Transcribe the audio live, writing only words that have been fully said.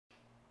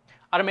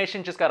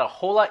Automation just got a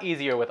whole lot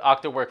easier with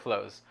Okta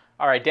workflows.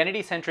 Our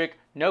identity-centric,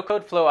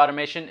 no-code flow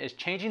automation is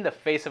changing the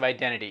face of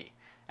identity,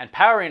 and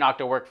powering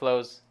Okta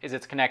workflows is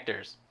its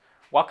connectors.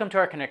 Welcome to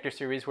our connector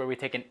series where we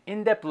take an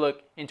in-depth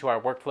look into our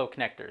workflow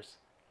connectors.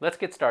 Let's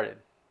get started.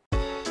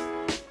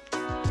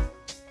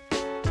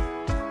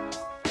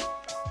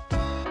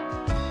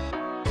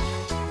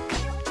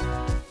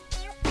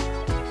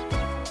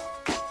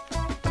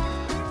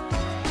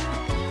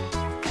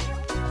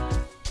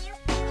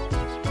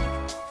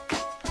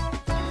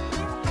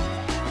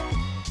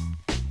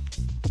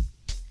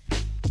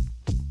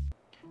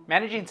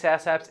 Managing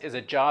SaaS apps is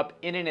a job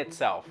in and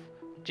itself.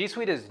 G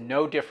Suite is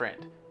no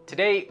different.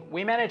 Today,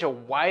 we manage a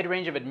wide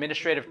range of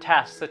administrative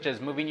tasks such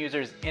as moving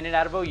users in and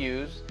out of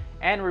OUs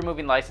and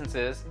removing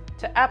licenses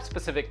to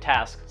app-specific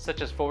tasks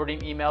such as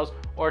forwarding emails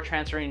or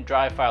transferring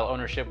drive file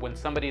ownership when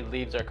somebody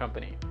leaves our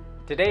company.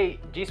 Today,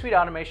 G Suite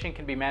automation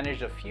can be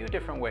managed a few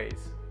different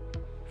ways.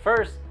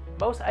 First,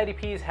 most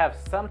IDPs have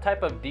some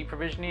type of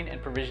deprovisioning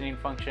and provisioning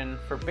function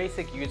for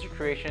basic user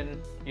creation,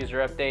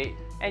 user update,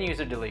 and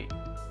user delete.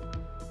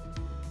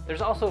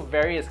 There's also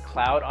various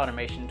cloud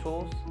automation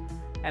tools,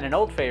 and an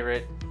old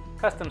favorite,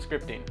 custom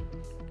scripting.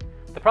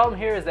 The problem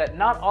here is that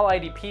not all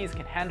IDPs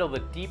can handle the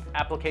deep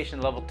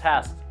application level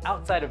tasks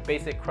outside of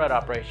basic CRUD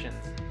operations.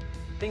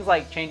 Things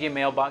like changing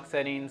mailbox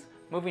settings,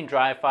 moving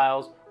drive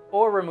files,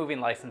 or removing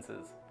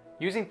licenses.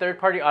 Using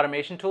third-party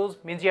automation tools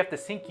means you have to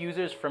sync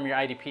users from your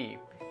IDP,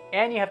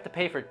 and you have to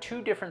pay for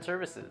 2 different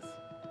services.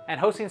 And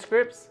hosting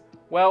scripts?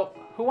 Well,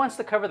 who wants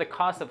to cover the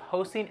cost of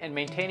hosting and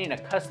maintaining a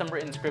custom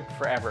written script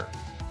forever?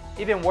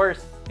 Even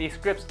worse, these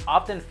scripts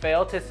often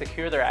fail to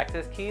secure their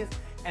access keys,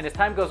 and as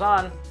time goes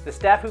on, the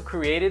staff who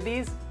created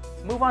these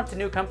move on to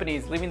new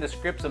companies, leaving the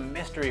scripts a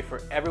mystery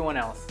for everyone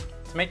else.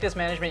 To make this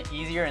management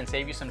easier and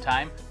save you some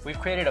time, we've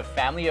created a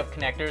family of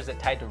connectors that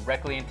tie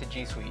directly into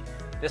G Suite.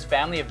 This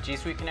family of G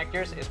Suite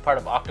connectors is part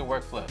of Okta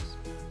workflows.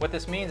 What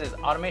this means is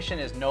automation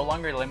is no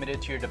longer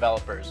limited to your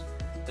developers.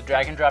 The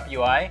drag and drop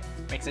UI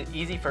makes it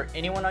easy for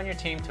anyone on your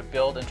team to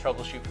build and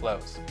troubleshoot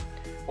flows.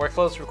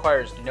 Workflows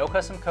requires no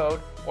custom code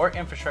or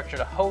infrastructure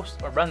to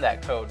host or run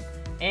that code.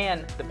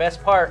 And the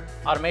best part,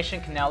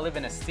 automation can now live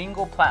in a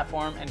single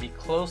platform and be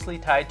closely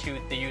tied to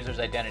the user's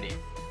identity.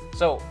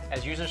 So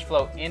as users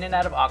flow in and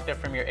out of Okta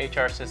from your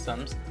HR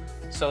systems,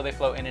 so they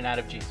flow in and out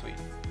of G Suite.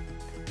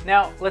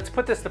 Now let's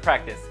put this to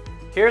practice.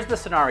 Here's the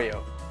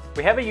scenario.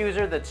 We have a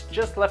user that's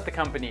just left the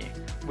company.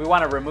 We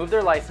want to remove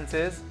their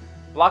licenses,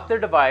 block their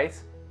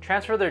device,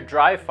 transfer their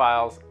drive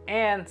files,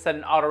 and send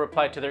an auto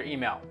reply to their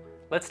email.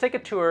 Let's take a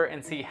tour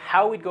and see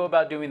how we'd go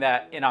about doing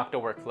that in Okta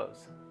workflows.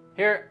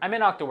 Here, I'm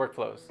in Okta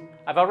workflows.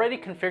 I've already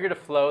configured a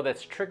flow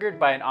that's triggered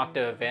by an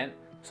Okta event,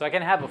 so I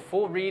can have a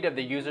full read of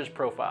the user's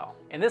profile.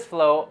 In this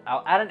flow,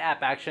 I'll add an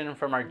app action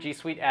from our G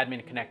Suite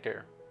admin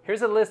connector.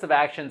 Here's a list of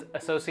actions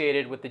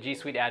associated with the G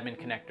Suite admin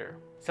connector.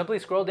 Simply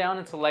scroll down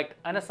and select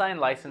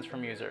unassigned license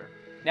from user.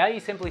 Now you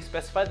simply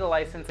specify the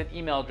license and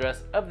email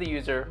address of the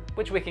user,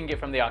 which we can get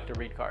from the Okta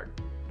read card.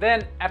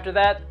 Then, after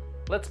that,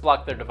 let's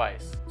block their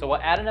device. So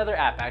we'll add another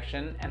app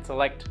action and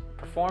select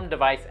Perform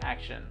Device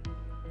Action.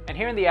 And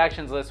here in the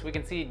actions list, we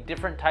can see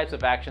different types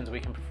of actions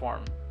we can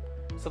perform.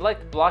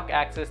 Select Block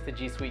Access to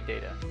G Suite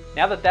Data.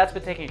 Now that that's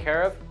been taken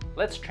care of,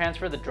 let's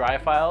transfer the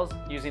drive files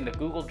using the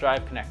Google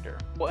Drive connector.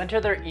 We'll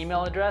enter their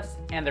email address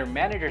and their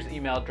manager's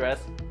email address,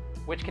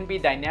 which can be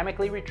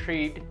dynamically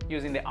retrieved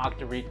using the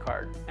Okta read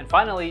card. And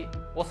finally,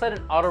 we'll set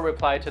an auto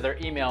reply to their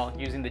email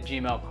using the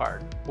Gmail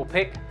card. We'll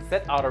pick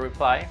Set Auto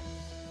Reply,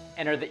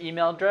 enter the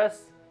email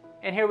address,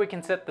 and here we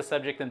can set the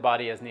subject and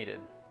body as needed.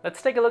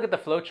 Let's take a look at the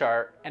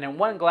flowchart, and in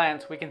one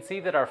glance we can see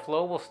that our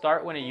flow will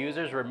start when a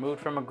user is removed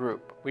from a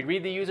group. We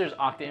read the user's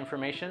Okta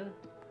information,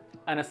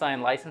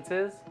 unassign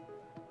licenses,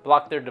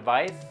 block their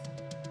device,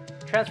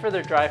 transfer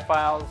their drive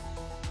files,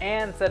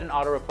 and set an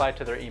auto reply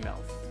to their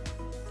emails.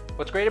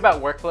 What's great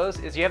about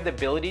workflows is you have the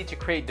ability to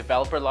create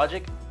developer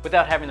logic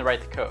without having to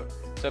write the code.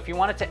 So if you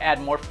wanted to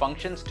add more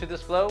functions to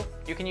this flow,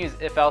 you can use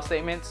if-else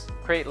statements,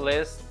 create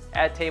lists,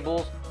 add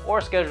tables, or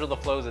schedule the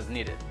flows as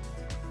needed.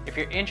 If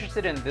you're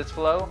interested in this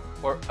flow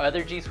or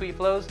other G Suite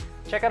flows,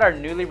 check out our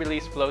newly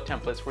released flow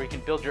templates where you can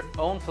build your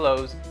own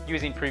flows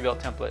using pre-built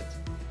templates.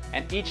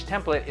 And each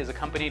template is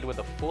accompanied with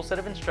a full set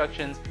of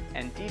instructions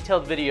and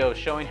detailed videos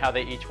showing how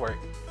they each work.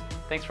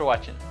 Thanks for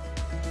watching.